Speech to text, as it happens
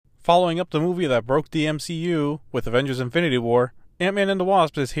Following up the movie that broke the MCU with Avengers Infinity War, Ant-Man and the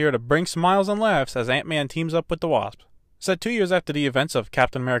Wasp is here to bring smiles and laughs as Ant-Man teams up with the Wasp. Set 2 years after the events of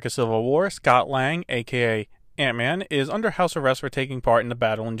Captain America Civil War, Scott Lang, aka Ant-Man, is under house arrest for taking part in the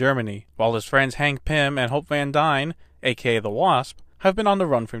battle in Germany, while his friends Hank Pym and Hope Van Dyne, aka the Wasp, have been on the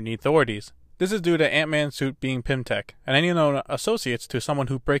run from the authorities. This is due to Ant-Man's suit being Pymtech, and any known associates to someone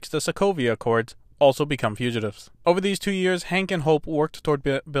who breaks the Sokovia Accords also become fugitives. Over these 2 years, Hank and Hope worked toward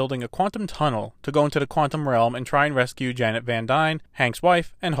building a quantum tunnel to go into the quantum realm and try and rescue Janet Van Dyne, Hank's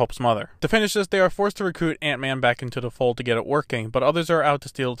wife, and Hope's mother. To finish this, they are forced to recruit Ant-Man back into the fold to get it working, but others are out to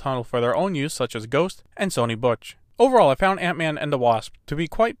steal the tunnel for their own use, such as Ghost and Sonny Butch. Overall, I found Ant-Man and the Wasp to be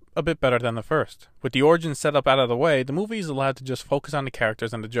quite a bit better than the first. With the origin set up out of the way, the movie is allowed to just focus on the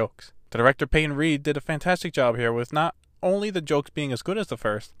characters and the jokes. The director Peyton Reed did a fantastic job here with not only the jokes being as good as the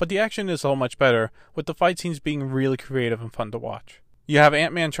first, but the action is so much better, with the fight scenes being really creative and fun to watch. You have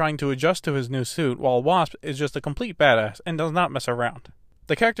Ant-Man trying to adjust to his new suit, while Wasp is just a complete badass and does not mess around.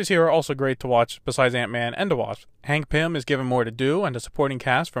 The characters here are also great to watch besides Ant-Man and the Wasp. Hank Pym is given more to do, and the supporting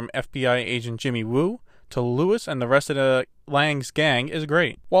cast from FBI agent Jimmy Woo to Lewis and the rest of the Lang's gang is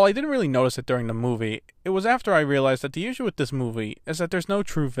great. While I didn't really notice it during the movie, it was after I realized that the issue with this movie is that there's no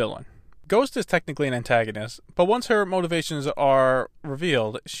true villain. Ghost is technically an antagonist, but once her motivations are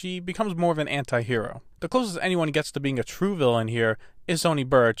revealed, she becomes more of an anti-hero. The closest anyone gets to being a true villain here is Sonny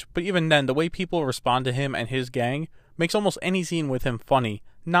Butch, but even then, the way people respond to him and his gang makes almost any scene with him funny,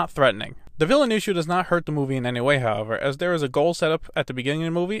 not threatening. The villain issue does not hurt the movie in any way, however, as there is a goal set up at the beginning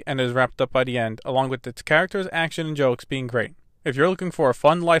of the movie and is wrapped up by the end, along with its characters, action, and jokes being great. If you're looking for a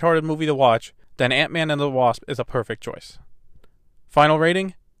fun, lighthearted movie to watch, then Ant-Man and the Wasp is a perfect choice. Final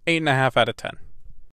rating? 8.5 out of 10.